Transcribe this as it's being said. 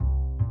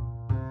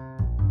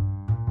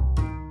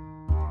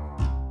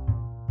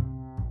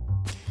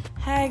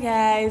Hi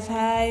guys,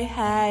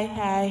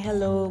 hi,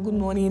 hello, good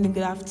morning,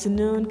 good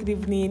afternoon, good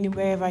evening,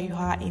 wherever you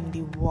are in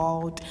the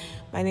world.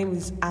 My name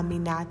is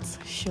Aminat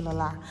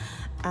Shilola,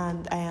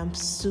 and I am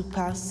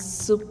super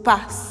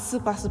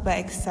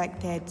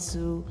excited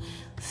to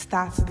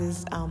start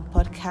this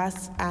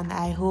podcast. And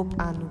I hope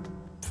and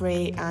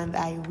pray and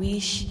I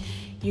wish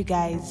you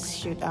guys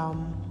should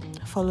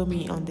follow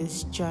me on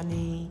this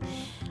journey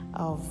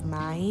of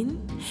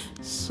mine.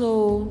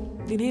 So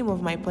the name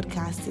of my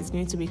podcast is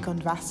going to be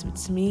Converse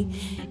with Me.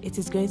 It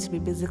is going to be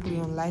basically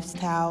on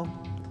lifestyle.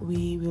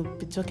 We will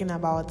be talking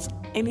about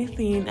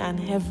anything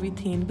and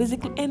everything,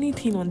 basically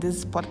anything on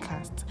this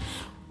podcast.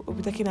 We'll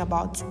be talking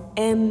about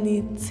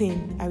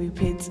anything. I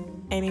repeat,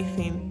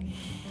 anything.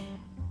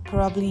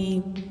 Probably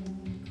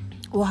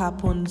what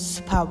happens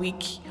per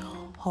week,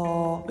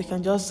 or we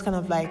can just kind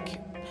of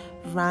like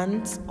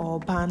rant or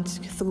bant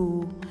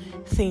through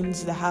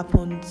things that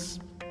happens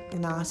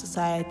in our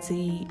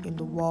society, in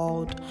the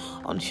world,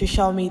 on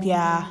social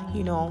media,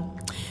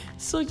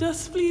 So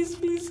just please,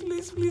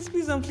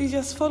 and please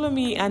just follow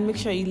me and make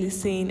sure you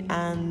listen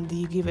and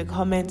you give a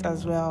comment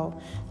as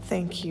well.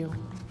 Thank you.